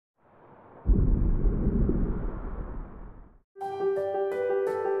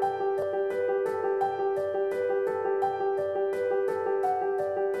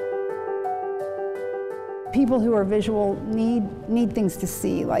people who are visual need things to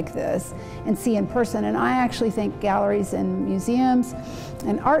see like this and see in person. And I actually think galleries and museums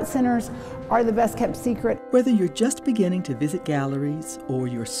and art centers are the best kept secret. Whether you're just beginning to visit galleries or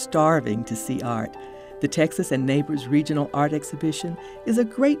you're starving to see art, the Texas and Neighbors Regional Art Exhibition is a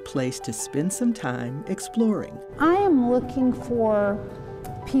great place to spend some time exploring. I am looking for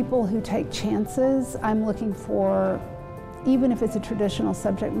people who take chances. I'm looking for, even if it's a traditional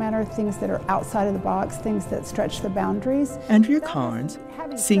subject matter, things that are outside of the box, things that stretch the boundaries. Andrea Carnes,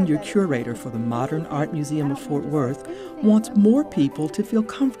 Senior Curator for the Modern Art Museum of Fort Worth, wants more people to feel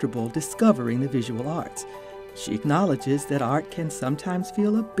comfortable discovering the visual arts. She acknowledges that art can sometimes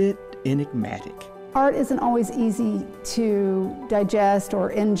feel a bit enigmatic. Art isn't always easy to digest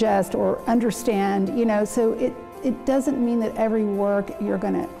or ingest or understand, so it doesn't mean that every work you're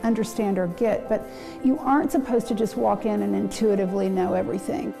going to understand or get, but you aren't supposed to just walk in and intuitively know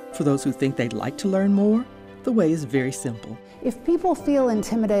everything. For those who think they'd like to learn more, the way is very simple. If people feel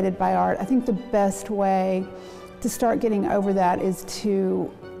intimidated by art, I think the best way to start getting over that is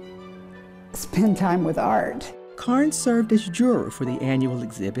to spend time with art. Carnes served as juror for the annual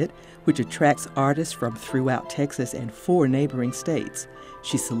exhibit, which attracts artists from throughout Texas and 4 neighboring states.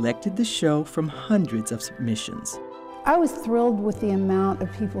 She selected the show from hundreds of submissions. I was thrilled with the amount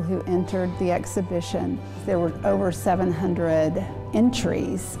of people who entered the exhibition. There were over 700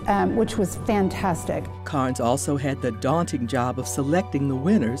 entries, which was fantastic. Carnes also had the daunting job of selecting the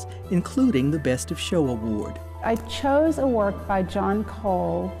winners, including the Best of Show award. I chose a work by John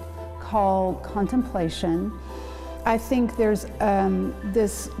Cole called Contemplation. I think there's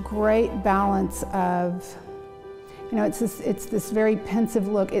this great balance of, it's this very pensive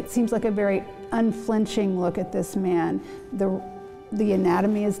look. It seems like a very unflinching look at this man. The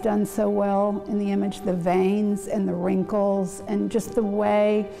anatomy is done so well in the image, the veins and the wrinkles and just the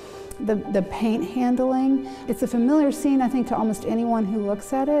way, the paint handling. It's a familiar scene, I think, to almost anyone who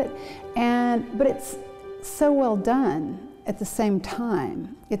looks at it, but it's so well done at the same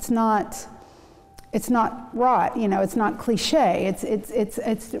time. It's not rot, it's not cliche.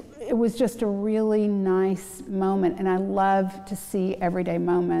 It was just a really nice moment, and I love to see everyday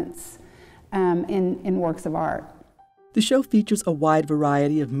moments in works of art. The show features a wide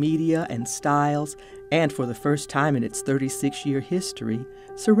variety of media and styles, and for the first time in its 36-year history,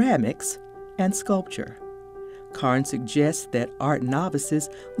 ceramics and sculpture. Carnes suggests that art novices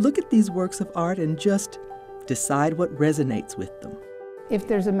look at these works of art and just decide what resonates with them. If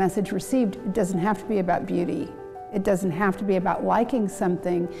there's a message received, it doesn't have to be about beauty. It doesn't have to be about liking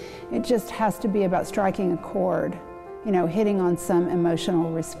something. It just has to be about striking a chord, hitting on some emotional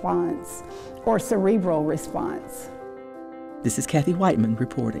response or cerebral response. This is Kathy Whiteman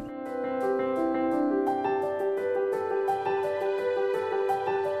reporting.